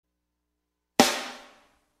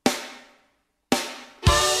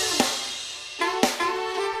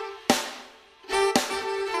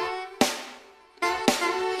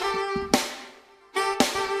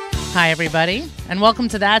everybody, and welcome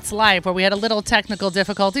to That's Life, where we had a little technical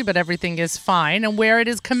difficulty, but everything is fine, and where it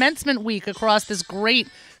is commencement week across this great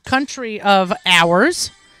country of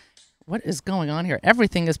ours. What is going on here?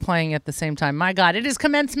 Everything is playing at the same time. My God, it is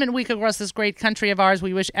commencement week across this great country of ours.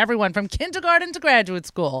 We wish everyone from kindergarten to graduate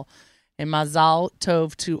school a mazal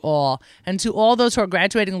tov to all. And to all those who are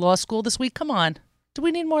graduating law school this week, come on. Do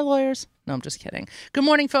we need more lawyers? No, I'm just kidding. Good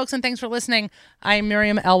morning, folks, and thanks for listening. I'm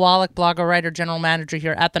Miriam L. Wallach, blogger, writer, general manager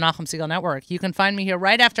here at the Nachum Segal Network. You can find me here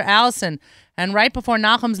right after Allison and right before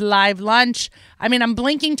Nachum's live lunch. I mean, I'm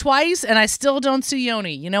blinking twice, and I still don't see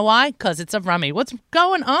Yoni. You know why? Because it's Avrami. What's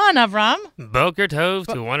going on, Avram? Boker Tov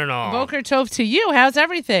to one and all. Boker Tov to you. How's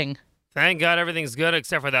everything? Thank God everything's good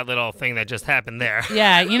except for that little thing that just happened there.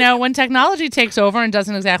 Yeah, you know, when technology takes over and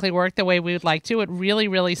doesn't exactly work the way we would like to, it really,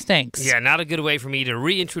 really stinks. Yeah, not a good way for me to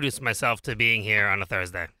reintroduce myself to being here on a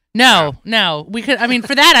Thursday. No. We could,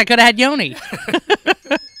 for that, I could have had Yoni.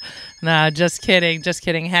 No, just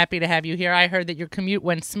kidding. Happy to have you here. I heard that your commute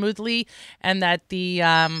went smoothly and that the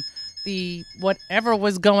whatever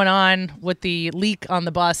was going on with the leak on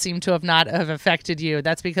the bus seemed to not have affected you.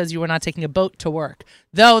 That's because you were not taking a boat to work.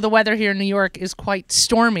 Though the weather here in New York is quite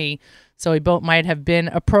stormy, so a boat might have been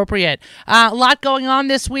appropriate. A lot going on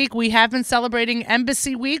this week. We have been celebrating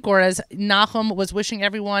Embassy Week, or as Nachum was wishing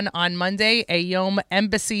everyone on Monday, a Yom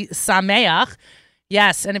Embassy Sameach.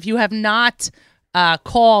 Yes, and if you have not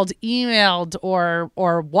called, emailed, or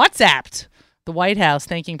WhatsApped the White House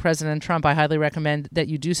thanking President Trump, I highly recommend that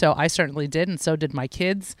you do so. I certainly did, and so did my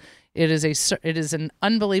kids. It is an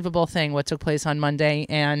unbelievable thing what took place on Monday,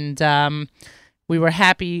 and we were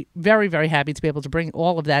happy, very, very happy to be able to bring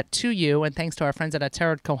all of that to you, and thanks to our friends at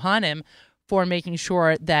Ateret Kohanim for making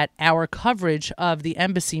sure that our coverage of the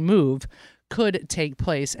embassy move could take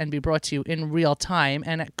place and be brought to you in real time.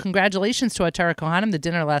 And congratulations to Ateret Kohanim. The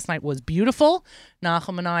dinner last night was beautiful.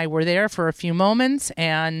 Nachum and I were there for a few moments,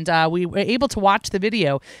 and we were able to watch the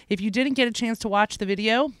video. If you didn't get a chance to watch the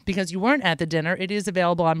video because you weren't at the dinner, it is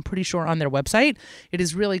available, I'm pretty sure, on their website. It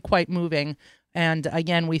is really quite moving. And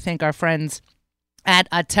again, we thank our friends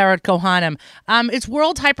at Ateret Kohanim. It's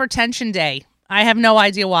World Hypertension Day. I have no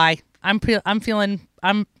idea why. Before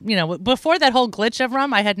that whole glitch of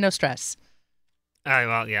rum, I had no stress.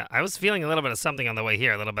 I was feeling a little bit of something on the way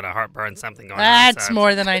here, a little bit of heartburn, something going on. That's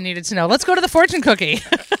more than I needed to know. Let's go to the fortune cookie.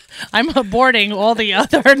 I'm aborting all the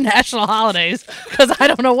other national holidays because I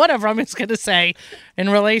don't know what Avram is going to say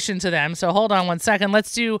in relation to them. So hold on one second.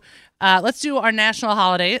 Let's do our national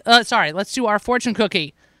holiday. Let's do our fortune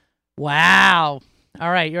cookie. Wow.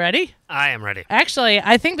 All right, you ready? I am ready. Actually,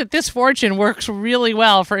 I think that this fortune works really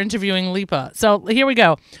well for interviewing Lipa. So here we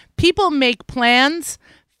go. People make plans.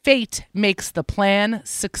 Fate makes the plan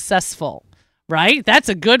successful, right? That's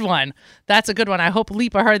a good one. I hope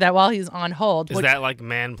Lipa heard that while he's on hold. Is that like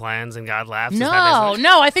man plans and God laughs? No.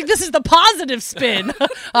 I think this is the positive spin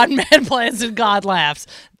on man plans and God laughs.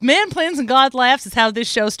 Man plans and God laughs is how this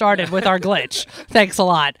show started with our glitch. Thanks a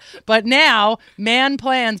lot. But now, man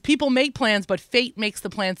plans, people make plans, but fate makes the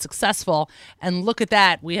plan successful. And look at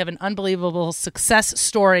that. We have an unbelievable success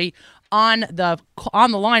story on the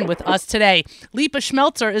line with us today. Lipa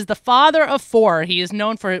Schmelzer is the father of four. He is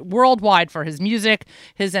known worldwide for his music,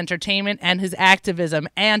 his entertainment, and his activism.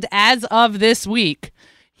 And as of this week,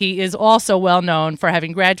 he is also well known for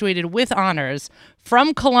having graduated with honors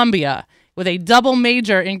from Columbia with a double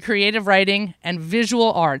major in creative writing and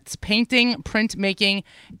visual arts, painting, printmaking,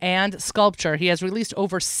 and sculpture. He has released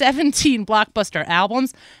over 17 blockbuster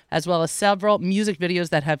albums, as well as several music videos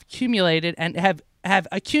that have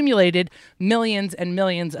accumulated millions and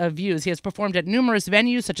millions of views. He has performed at numerous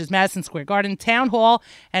venues such as Madison Square Garden, Town Hall,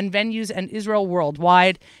 and venues in Israel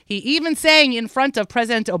worldwide. He even sang in front of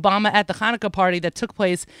President Obama at the Hanukkah party that took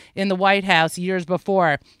place in the White House years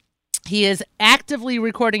before. He is actively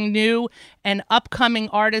recording new and upcoming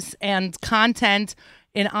artists and content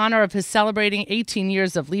in honor of his celebrating 18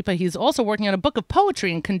 years of Lipa. He's also working on a book of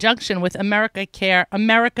poetry in conjunction with AmeriCare,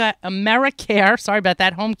 sorry about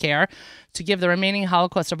that, home care, to give the remaining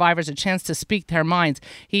Holocaust survivors a chance to speak their minds.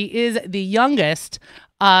 He is the youngest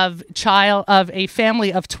of a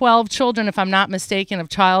family of 12 children, if I'm not mistaken, of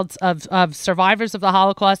survivors of the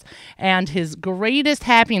Holocaust, and his greatest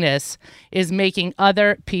happiness is making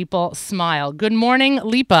other people smile. Good morning,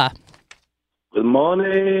 Lipa. Good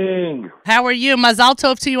morning. How are you? Mazal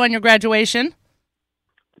tov to you on your graduation.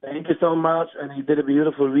 Thank you so much, and you did a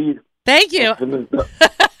beautiful read. Thank you. Of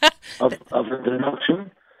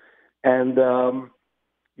introduction. And,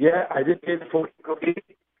 I did get the fortune cookie.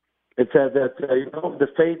 It said that, the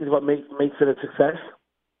faith is what makes it a success.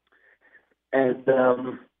 And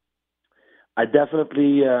I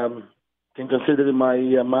definitely can consider it my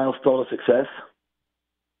milestone of success.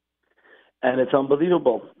 And it's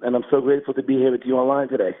unbelievable. And I'm so grateful to be here with you online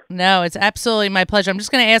today. No, it's absolutely my pleasure. I'm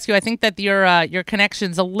just going to ask you, I think that your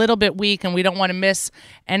connection's a little bit weak and we don't want to miss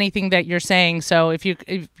anything that you're saying. So if we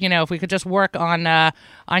could just work on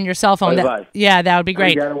your cell phone, that would be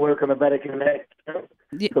great. We got to work on a better connection.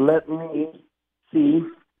 Yeah. So let me see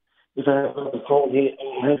if I have the phone here.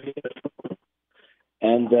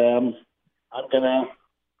 And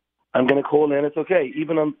I'm gonna call in. It's okay.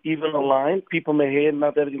 Even online, people may hear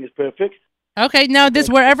not everything is perfect. Okay, no, this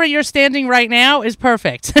wherever you're standing right now is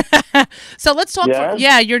perfect. So let's talk.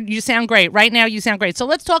 Yeah? You sound great right now. You sound great. So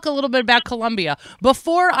let's talk a little bit about Columbia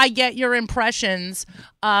before I get your impressions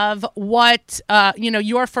of what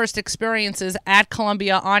your first experiences at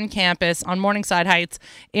Columbia on campus on Morningside Heights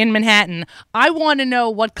in Manhattan. I want to know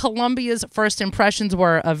what Columbia's first impressions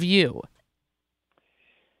were of you.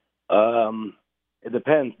 It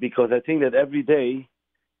depends, because I think that every day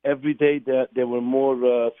there were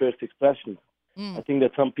more first expressions. I think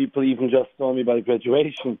that some people even just saw me by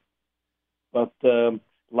graduation. But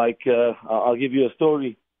I'll give you a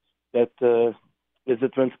story that is a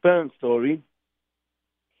transparent story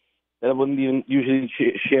that I wouldn't even usually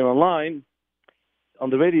share online on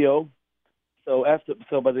the radio. So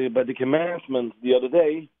by the commencement the other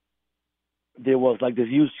day, there was like this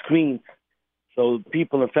huge screen, so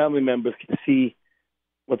people and family members can see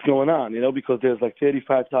what's going on, because there's like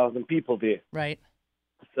 35,000 people there. Right.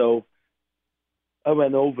 So I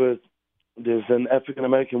went over. There's an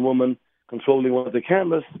African-American woman controlling one of the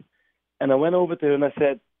cameras, and I went over to her and I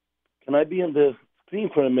said, "Can I be on the screen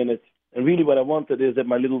for a minute?" And really what I wanted is that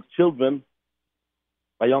my little children,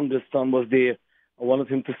 my youngest son was there. I wanted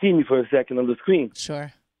him to see me for a second on the screen.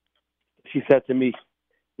 Sure. She said to me,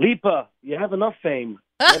 "Lipa, you have enough fame.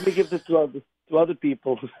 Let me give this to other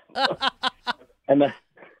people." And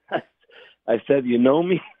I said, "You know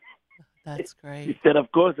me?" That's great. She said,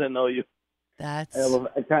 "Of course I know you." I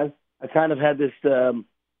kind of had this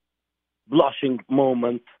blushing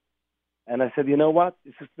moment, and I said, "You know what?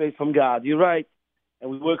 This is straight from God. You're right,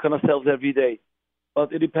 and we work on ourselves every day.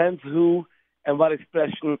 But it depends who and what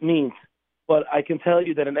expression means. But I can tell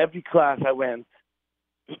you that in every class I went,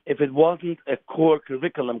 if it wasn't a core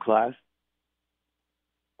curriculum class,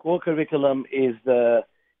 core curriculum is the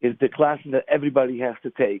class that everybody has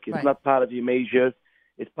to take. It's not part of your major.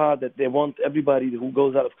 It's part that they want everybody who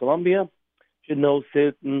goes out of Columbia should know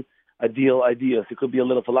certain ideas. It could be a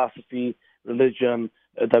little philosophy, religion,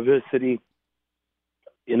 diversity,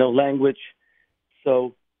 language.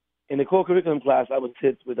 So in the core curriculum class, I would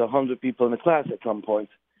sit with 100 people in the class at some point.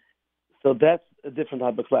 So that's a different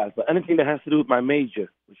type of class. But anything that has to do with my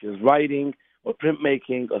major, which is writing or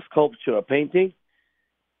printmaking or sculpture or painting,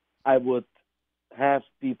 I would have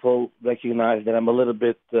people recognize that I'm a little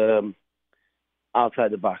bit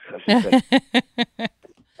outside the box, I should say.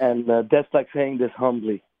 And that's like saying this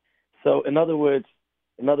humbly. So in other words,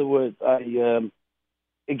 it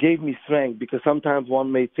gave me strength, because sometimes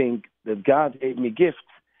one may think that God gave me gifts,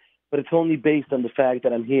 but it's only based on the fact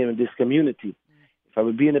that I'm here in this community. If I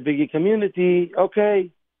would be in a bigger community, okay.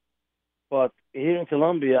 But here in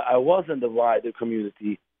Columbia, I was in the wider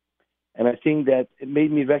community. And I think that it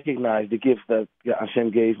made me recognize the gift that Hashem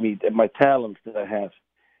gave me, that my talents that I have,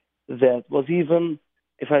 that was even,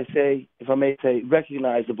 if I may say,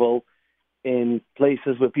 recognizable in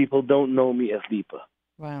places where people don't know me as Lipa.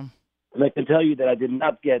 Wow. And I can tell you that I did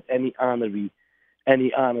not get any honor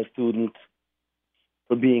student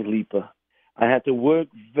for being Lipa. I had to work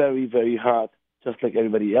very, very hard, just like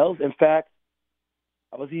everybody else. In fact,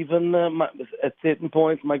 I was even, at certain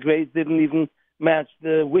points, my grades didn't even match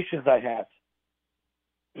the wishes I had.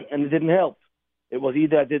 And it didn't help. It was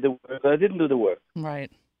either I did the work or I didn't do the work.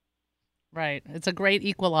 Right. It's a great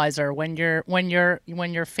equalizer when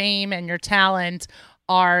your fame and your talent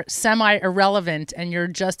are semi-irrelevant and you're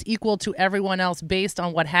just equal to everyone else based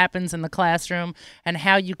on what happens in the classroom and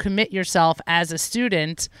how you commit yourself as a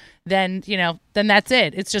student, then that's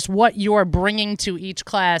it. It's just what you're bringing to each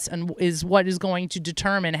class and is what is going to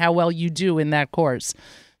determine how well you do in that course.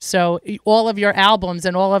 So all of your albums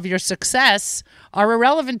and all of your success are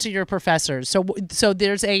irrelevant to your professors. So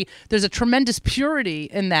there's a tremendous purity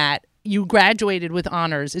in that. You graduated with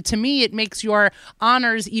honors. To me, it makes your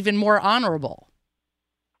honors even more honorable.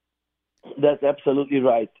 That's absolutely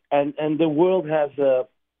right. And the world has a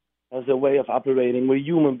way of operating. We're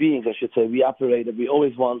human beings, I should say. We operate and we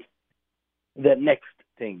always want that next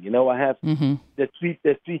thing. I have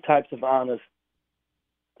there's three types of honors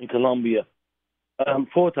in Columbia.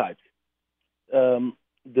 4 types. The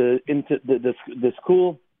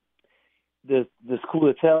school, the school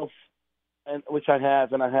itself, and which I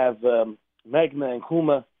have, and I have Magna and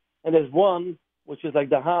Kuma, and there's one which is like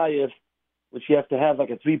the highest, which you have to have like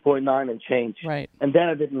a 3.9 and change. Right. And then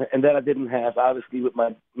I didn't have, obviously, with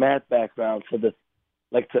my math background. So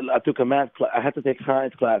I took a math class. I had to take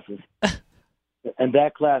science classes, and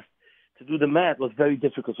that class to do the math was very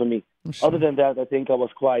difficult for me. Sure. Other than that, I think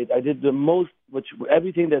I did the most,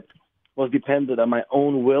 everything that was dependent on my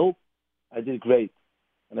own will, I did great.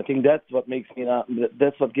 And I think that's what makes me,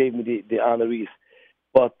 that's what gave me the honorees.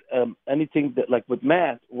 But anything that, like with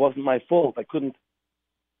math, wasn't my fault. I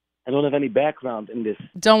don't have any background in this.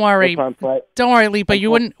 Don't worry. Don't worry, Lipa.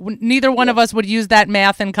 Neither one of us would use that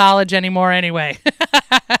math in college anymore anyway.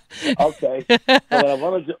 Okay. So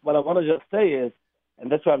what I want to just say is,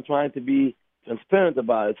 and that's why I'm trying to be transparent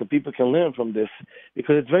about it, so people can learn from this,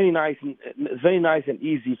 because it's very nice and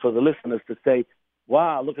easy for the listeners to say,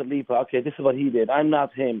 "Wow, look at Lipa. Okay, this is what he did. I'm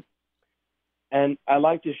not him." And I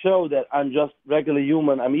like to show that I'm just regular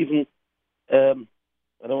human. I'm even, I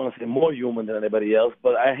don't want to say more human than anybody else,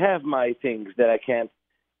 but I have my things that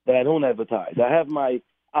I don't advertise. I have my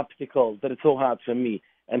obstacles that it's so hard for me,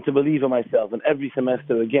 and to believe in myself. And every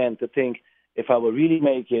semester, again, to think, if I will really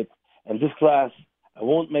make it, and this class I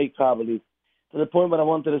won't make probably. To the point, what I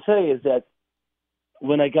wanted to say is that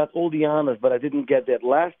when I got all the honors, but I didn't get that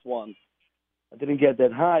last one, I didn't get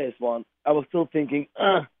that highest one, I was still thinking,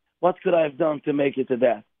 what could I have done to make it to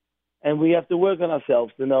that? And we have to work on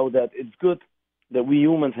ourselves to know that it's good that we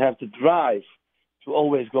humans have to drive to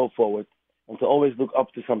always go forward and to always look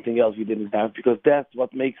up to something else we didn't have, because that's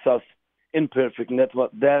what makes us imperfect, and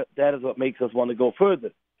that is what makes us want to go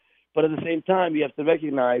further. But at the same time, we have to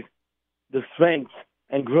recognize the strength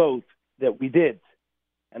and growth that we did,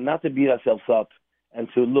 and not to beat ourselves up and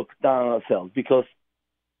to look down on ourselves, because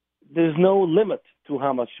there's no limit to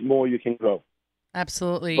how much more you can grow.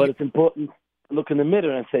 Absolutely. But it's important to look in the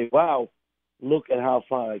mirror and say, wow, look at how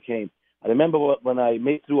far I came. I remember when I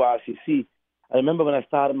made through RCC. I remember when I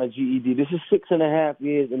started my GED. This is 6.5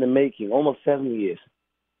 years in the making, almost 7 years.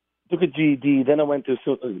 Took a GED, then I went to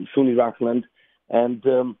SUNY Rockland, and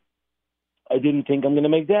I didn't think I'm going to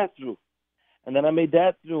make that through. And then I made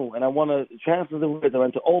that through, and I won a Chancellor's Award. I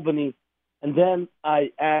went to Albany, and then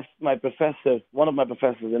I asked my professor, one of my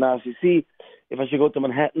professors in RCC, if I should go to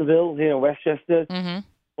Manhattanville here in Westchester,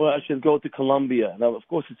 or I should go to Columbia. Now, of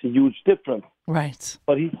course, it's a huge difference. Right.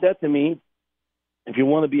 But he said to me, if you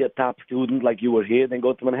want to be a top student like you were here, then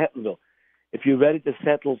go to Manhattanville. If you're ready to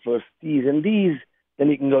settle for C's and D's, then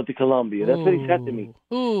you can go to Columbia. That's what he said to me.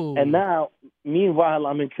 Ooh. And now, meanwhile,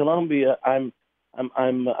 I'm in Columbia. I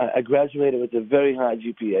graduated with a very high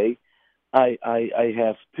GPA. I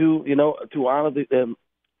have three honor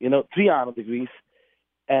degrees,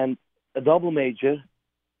 and a double major.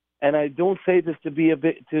 And I don't say this to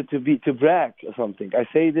brag or something. I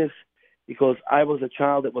say this because I was a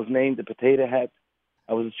child that was named the Potato Head.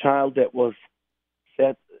 I was a child that was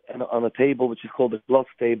set on a table which is called the Klotz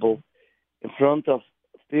table in front of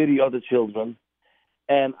 30 other children.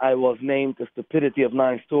 And I was named the Stupidity of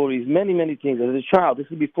 9 Stories, many, many things. As a child, this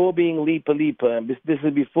is before being Lipa, and this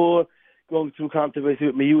is before going through controversy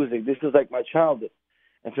with music. This is like my childhood.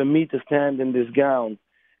 And for me to stand in this gown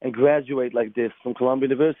and graduate like this from Columbia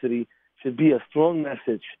University should be a strong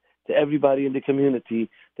message to everybody in the community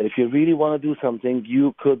that if you really want to do something,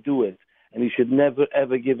 you could do it. And you should never,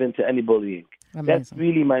 ever give in to any bullying. Amazing. That's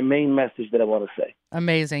really my main message that I want to say.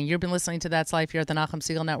 Amazing. You've been listening to That's Life here at the Nachum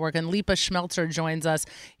Segal Network, and Lipa Schmeltzer joins us.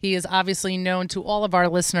 He is obviously known to all of our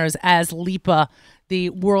listeners as Lipa, the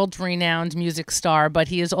world-renowned music star, but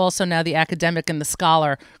he is also now the academic and the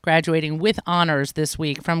scholar, graduating with honors this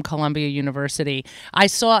week from Columbia University. I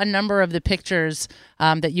saw a number of the pictures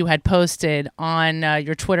that you had posted on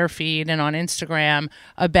your Twitter feed and on Instagram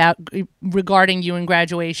regarding you in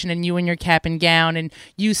graduation, and you in your cap and gown, and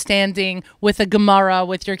you standing with a Gemara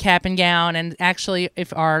with your cap and gown. And actually,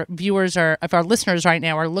 if our listeners right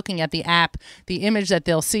now are looking at the app, the image that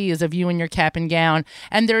they'll see is of you in your cap and gown.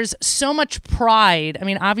 And there's so much pride. I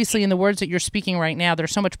mean, obviously, in the words that you're speaking right now,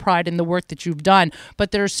 there's so much pride in the work that you've done,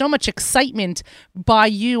 but there's so much excitement by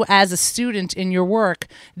you as a student in your work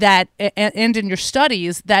and in your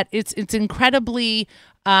studies that it's incredibly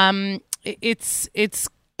it's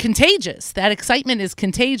contagious. That excitement is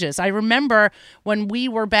contagious. I remember when we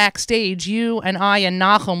were backstage, you and I and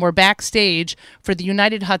Nachum were backstage for the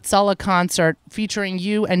United Hatzalah concert featuring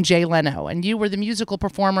you and Jay Leno. And you were the musical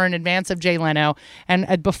performer in advance of Jay Leno.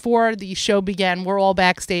 And before the show began, we're all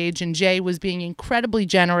backstage, and Jay was being incredibly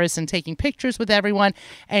generous and taking pictures with everyone.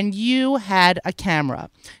 And you had a camera.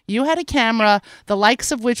 You had a camera, the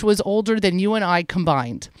likes of which was older than you and I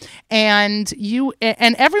combined. And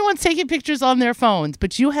everyone's taking pictures on their phones,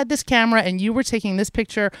 but you you had this camera and you were taking this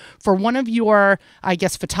picture for one of your, I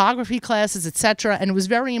guess, photography classes, etc. And it was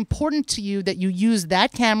very important to you that you use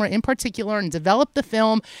that camera in particular and develop the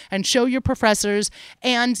film and show your professors.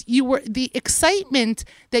 And you were the excitement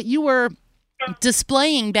that you were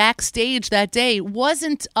displaying backstage that day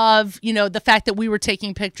wasn't of, the fact that we were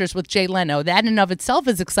taking pictures with Jay Leno. That in and of itself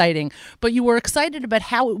is exciting, but you were excited about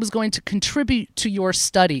how it was going to contribute to your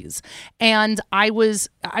studies. And I was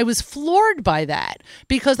floored by that,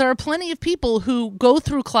 because there are plenty of people who go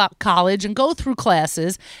through college and go through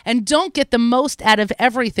classes and don't get the most out of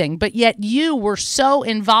everything, but yet you were so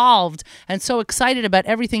involved and so excited about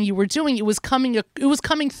everything you were doing. It was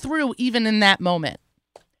coming through even in that moment.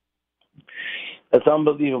 That's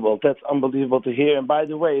unbelievable. That's unbelievable to hear. And by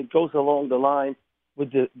the way, it goes along the line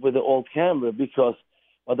with the old camera, because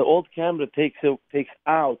what the old camera takes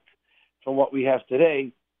out from what we have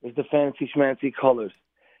today is the fancy schmancy colors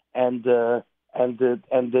and the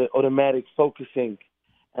automatic focusing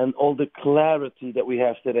and all the clarity that we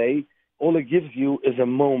have today. All it gives you is a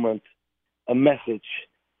moment, a message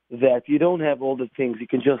that you don't have all the things. You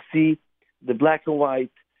can just see the black and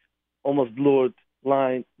white, almost blurred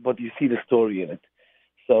line, but you see the story in it.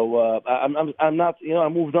 So I'm not, I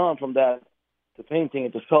moved on from that to painting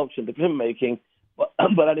and to sculpture, to printmaking, but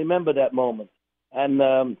I remember that moment. And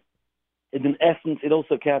in essence, it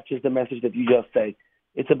also captures the message that you just say.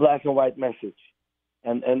 It's a black and white message,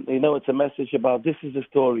 and it's a message about this is the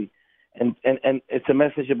story, and it's a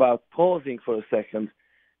message about pausing for a second,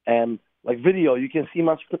 and like video, you can see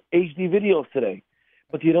much HD videos today,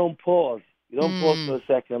 but you don't pause. You don't pause for a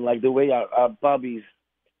second like the way our Bobbies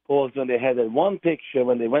paused when they had that one picture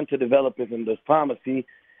when they went to develop it in the pharmacy,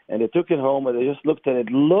 and they took it home and they just looked at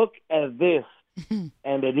it. Look at this.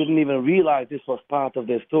 And they didn't even realize this was part of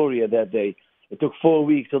their story at that day. It took 4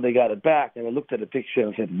 weeks till they got it back, and they looked at the picture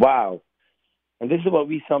and said, wow. And this is what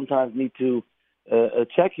we sometimes need to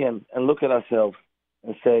check in and look at ourselves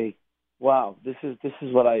and say, wow, this is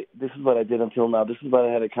what I did until now. This is what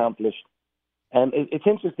I had accomplished. And it's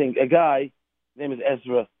interesting. A guy, his name is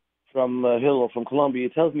Ezra from Hill, from Colombia,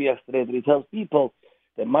 he tells me yesterday that he tells people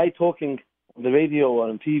that my talking on the radio or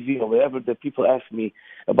on TV or wherever that people ask me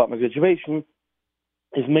about my graduation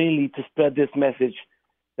is mainly to spread this message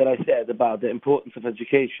that I said about the importance of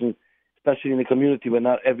education, especially in a community where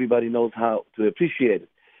not everybody knows how to appreciate it.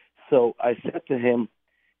 So I said to him,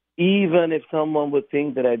 even if someone would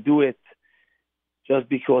think that I do it just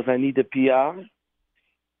because I need a PR,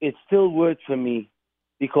 it still works for me,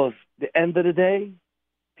 because at the end of the day,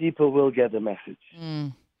 people will get the message.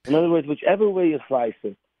 In other words, whichever way you slice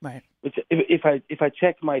it, right. Which if I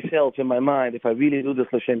check myself in my mind, if I really do this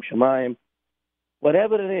L'Shem Shamayim,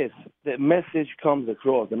 whatever it is, the message comes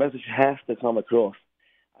across. The message has to come across.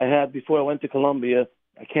 I had, before I went to Colombia,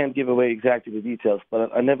 I can't give away exactly the details,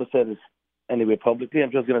 but I never said this anywhere publicly.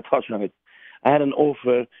 I'm just going to touch on it. I had an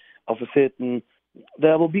offer of a certain that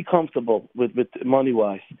I will be comfortable with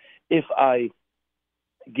money-wise if I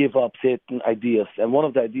give up certain ideas. And one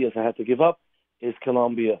of the ideas I had to give up is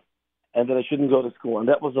Colombia, and that I shouldn't go to school. And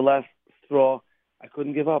that was the last straw I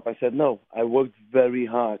couldn't give up. I said, no, I worked very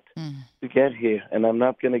hard to get here, and I'm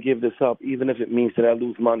not going to give this up, even if it means that I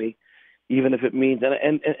lose money, even if it means,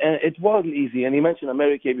 and it wasn't easy. And you mentioned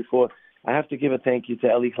America before. I have to give a thank you to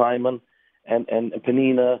Ellie Kleiman and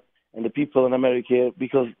Penina and the people in America,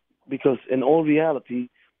 because in all reality,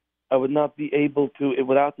 I would not be able to,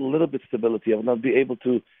 without a little bit of stability, I would not be able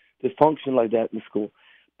to function like that in school.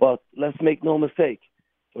 But let's make no mistake,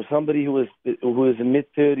 for somebody who is in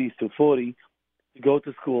mid-30s to 40 to go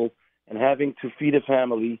to school and having to feed a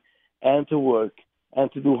family and to work and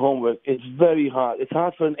to do homework, it's very hard. It's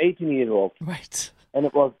hard for an 18-year-old. Right. And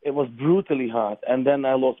it was brutally hard. And then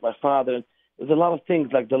I lost my father. There's a lot of things,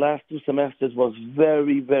 like the last 2 semesters was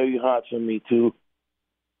very, very hard for me to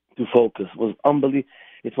focus. It was unbelievable.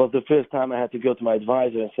 It was the first time I had to go to my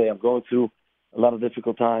advisor and say, I'm going through a lot of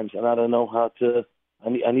difficult times, and I don't know how to,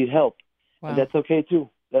 I need help. Wow. And that's okay, too.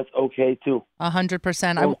 That's okay, too.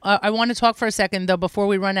 100%. I want to talk for a second, though, before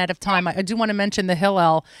we run out of time. I do want to mention the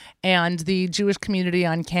Hillel and the Jewish community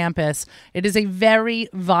on campus. It is a very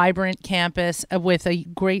vibrant campus with a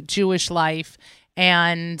great Jewish life.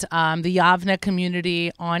 And the Yavne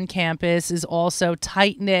community on campus is also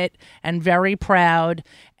tight-knit and very proud.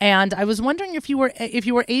 And I was wondering if you were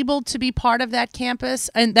able to be part of that campus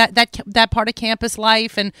and that part of campus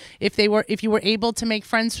life, and if you were able to make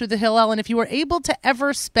friends through the Hillel, and if you were able to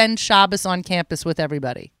ever spend Shabbos on campus with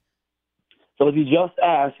everybody. So if you just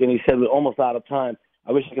asked, and you said we're almost out of time,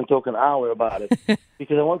 I wish I could talk an hour about it,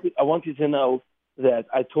 because I want you to know that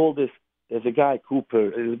I told this. There's a guy, Cooper.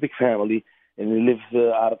 It's a big family. and he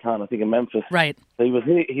lives out of town, I think in Memphis. Right. So he was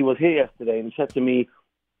here yesterday, and he said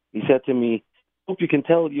to me, hope you can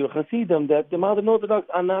tell your Hasidim that the modern Orthodox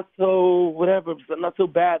are not so not so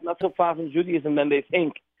bad, not so far from Judaism than they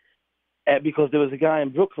think. Because there was a guy in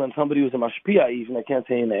Brooklyn, somebody who was a mashpia even, I can't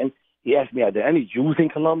say his name. He asked me, are there any Jews in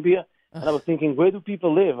Colombia? And I was thinking, where do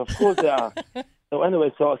people live? Of course there are. So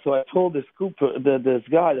anyway, so I told this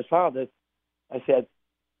guy, the father, I said,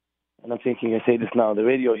 and I'm thinking I say this now on the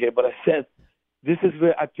radio here, but I said, this is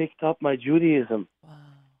where I picked up my Judaism. Wow.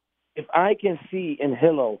 If I can see in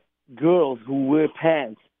Hillel girls who wear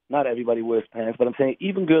pants, not everybody wears pants, but I'm saying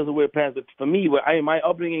even girls who wear pants, but for me, my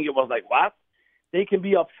upbringing, it was like, what? They can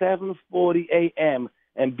be up 7:40 a.m.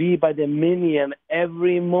 and be by the minyan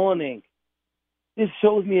every morning. This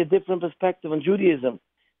shows me a different perspective on Judaism.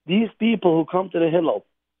 These people who come to the Hillel,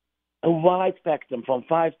 a wide spectrum, from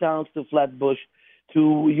Five Towns to Flatbush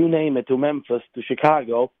to, you name it, to Memphis, to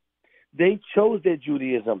Chicago, they chose their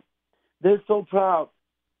Judaism. They're so proud.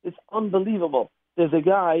 It's unbelievable. There's a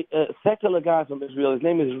guy, a secular guy from Israel, his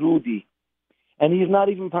name is Rudy, and he's not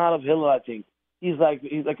even part of Hillel, I think. He's like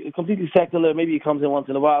completely secular. Maybe he comes in once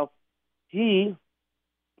in a while. He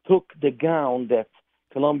took the gown that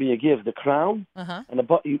Columbia gives, the crown, and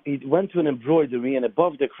he went to an embroidery, and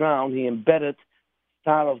above the crown he embedded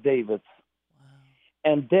Star of David. Wow.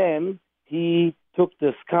 And then he took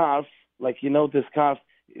the scarf, like the scarf.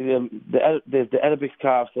 There's the Arabic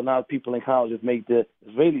scarf, so now people in colleges make the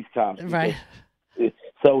Israeli scarves. Right.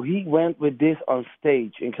 So he went with this on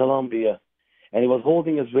stage in Columbia. And he was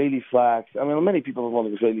holding Israeli flags. I mean, many people were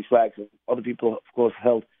holding Israeli flags. And other people, of course,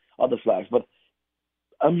 held other flags. But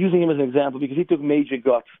I'm using him as an example because he took major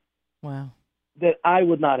guts. Wow. That I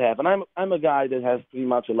would not have. And I'm a guy that has pretty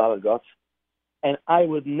much a lot of guts. And I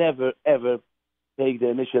would never, ever take the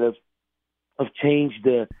initiative of change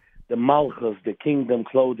the malchus, the kingdom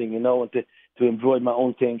clothing, and to embroider my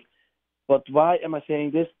own thing. But why am I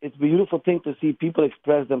saying this? It's a beautiful thing to see people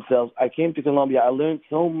express themselves. I came to Colombia. I learned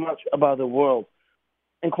so much about the world.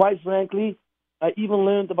 And quite frankly, I even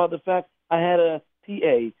learned about the fact I had a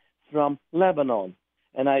TA from Lebanon.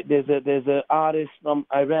 And there's an artist from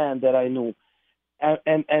Iran that I knew.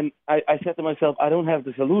 And I said to myself, I don't have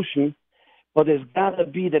the solution, but there's got to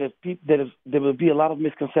be that there will be a lot of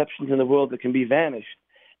misconceptions in the world that can be vanished.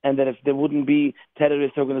 And that if there wouldn't be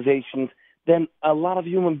terrorist organizations, then a lot of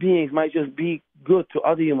human beings might just be good to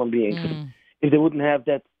other human beings if they wouldn't have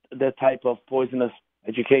that type of poisonous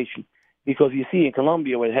education. Because you see, in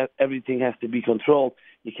Colombia, where everything has to be controlled,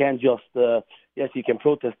 you can't just, yes, you can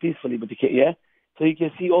protest peacefully, but you can't, yeah? So you can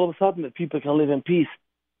see all of a sudden that people can live in peace,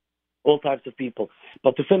 all types of people.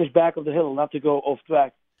 But to finish back of the Hillel, not to go off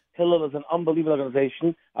track, Hillel is an unbelievable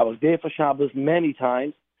organization. I was there for Shabbos many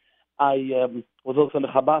times. I was also in the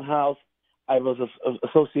Chabad house. I was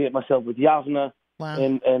associate myself with Yavna, wow.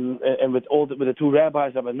 and with the two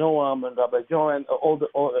rabbis, Rabbi Noam and Rabbi Johan,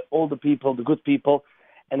 all the people, the good people,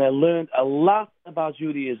 and I learned a lot about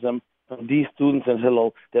Judaism from these students in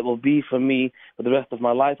Hillel that will be for me for the rest of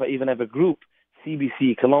my life. I even have a group,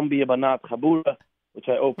 CBC, Columbia Banat Chabura, which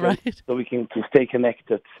I opened so we can stay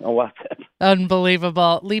connected on WhatsApp.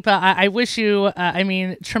 Unbelievable. Lipa, I wish you,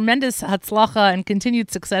 tremendous hatzlacha and continued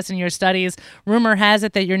success in your studies. Rumor has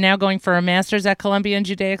it that you're now going for a master's at Columbia in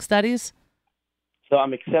Judaic Studies? So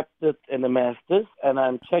I'm accepted in the master's, and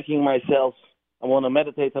I'm checking myself. I want to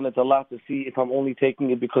meditate on it a lot to see if I'm only taking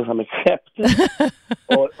it because I'm accepted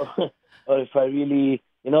or if I really,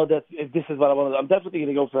 that if this is what I want to do. I'm definitely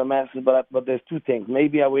going to go for a master's, but there's two things.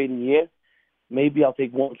 Maybe I wait a year. Maybe I'll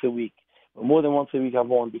take once a week. But more than once a week I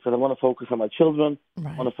won't, because I want to focus on my children.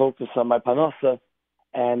 Right. I want to focus on my parnasa,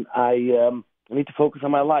 and I need to focus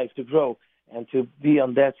on my life to grow and to be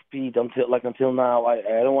on that speed until now. I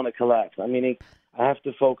don't want to collapse. I have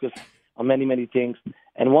to focus on many, many things.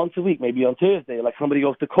 And once a week, maybe on Thursday, like somebody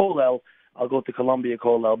goes to Kollel, I'll go to Columbia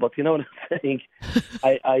Kollel. But you know what I'm saying?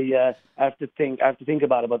 I have to think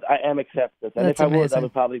about it. But I am accepted. And That's if I amazing. would, I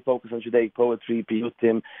would probably focus on Judaic poetry,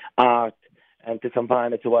 piyutim, art, and to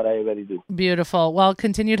combine it to what I already do. Beautiful. Well,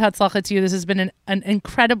 continued hatzlacha to you. This has been an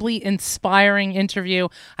incredibly inspiring interview.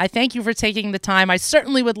 I thank you for taking the time. I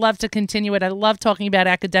certainly would love to continue it. I love talking about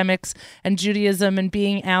academics and Judaism and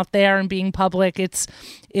being out there and being public. It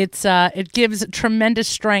gives tremendous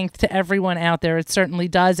strength to everyone out there. It certainly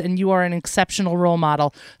does, and you are an exceptional role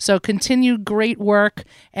model. So continue great work,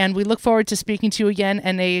 and we look forward to speaking to you again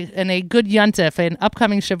and a good Yontif, an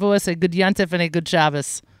upcoming Shavuos, a good Yontif, and a good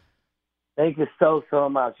Shabbos. Thank you so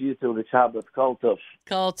much. You too, the Shabbos. Kol Tov.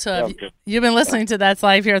 Kol Tov. You've been listening to That's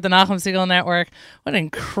Life here at the Nachum Segal Network. What an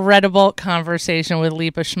incredible conversation with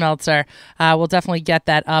Lipa Schmeltzer. We'll definitely get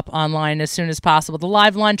that up online as soon as possible. The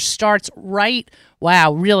live lunch starts right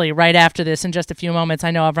after this in just a few moments. I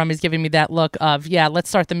know Avram is giving me that look of, let's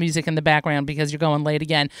start the music in the background because you're going late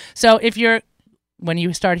again. So when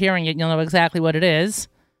you start hearing it, you'll know exactly what it is.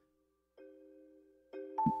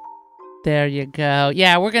 There you go.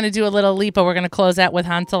 Yeah, we're going to do a little Lipa. We're going to close out with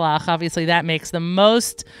Hantalach. Obviously, that makes the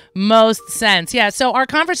most sense. Yeah, so our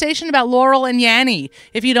conversation about Laurel and Yanny.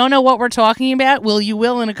 If you don't know what we're talking about, you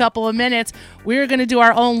will in a couple of minutes. We're going to do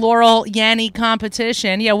our own Laurel Yanny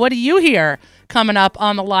competition. Yeah, what do you hear coming up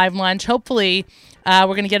on the live lunch? Hopefully, we're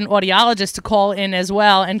going to get an audiologist to call in as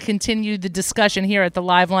well and continue the discussion here at the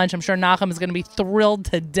live lunch. I'm sure Nachum is going to be thrilled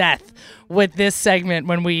to death with this segment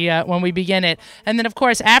when we begin it. And then, of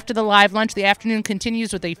course, after the live lunch, the afternoon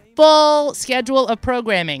continues with a full schedule of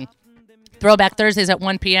programming. Throwback Thursdays at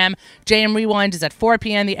 1 p.m. JM Rewind is at 4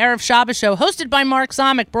 p.m. The Erev Shabbos Show, hosted by Mark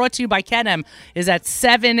Zamek, brought to you by Kedem, is at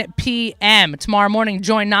 7 p.m. Tomorrow morning,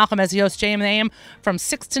 join Nachum as he hosts JM and AM from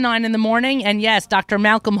 6 to 9 in the morning. And yes, Dr.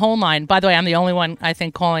 Malcolm Hoenlein. By the way, I'm the only one, I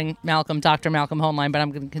think, calling Malcolm Dr. Malcolm Hoenlein, but I'm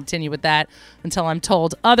going to continue with that until I'm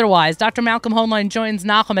told otherwise. Dr. Malcolm Hoenlein joins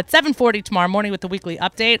Nachum at 7:40 tomorrow morning with the weekly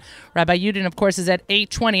update. Rabbi Yudin, of course, is at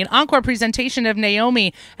 8:20. An encore presentation of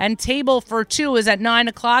Naomi and Table for Two is at 9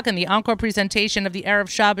 o'clock, and the encore presentation of the Erev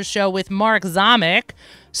Shabbos Show with Mark Zamek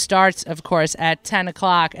starts, of course, at 10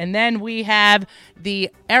 o'clock. And then we have the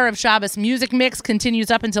Erev Shabbos music mix continues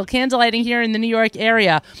up until candlelighting here in the New York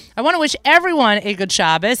area. I want to wish everyone a good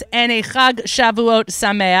Shabbos and a Chag Shavuot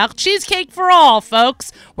Sameach. Cheesecake for all,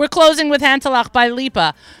 folks. We're closing with Hantalach by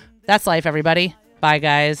Lipa. That's life, everybody. Bye,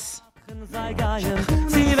 guys.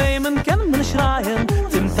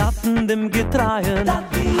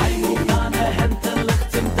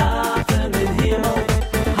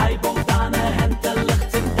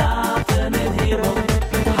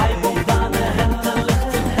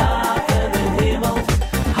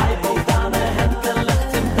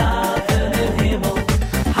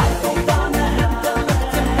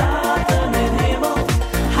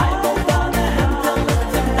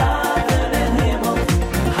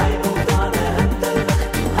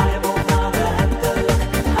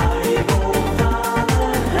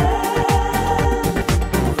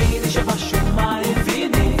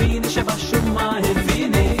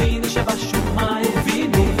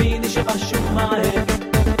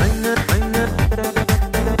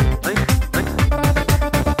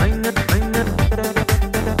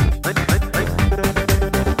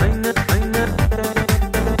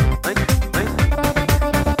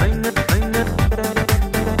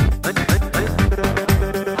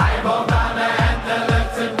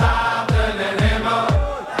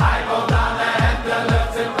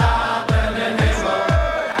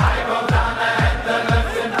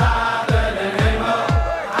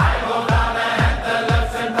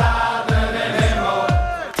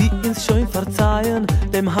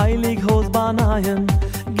 dem heilig Haus banaien,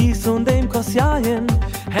 gieß und dem Kosjaien,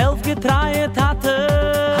 helf getreie Tate.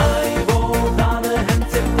 Hai wo deine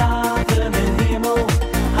Hände im Daten im Himmel,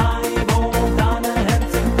 hai wo deine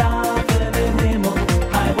Hände im Daten im Himmel,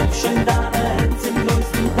 hai wo schön deine Hände im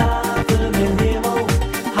größten Daten im Himmel,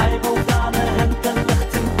 hai wo deine Hände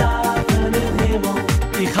Licht im Daten im Himmel,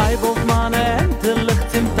 ich hai wo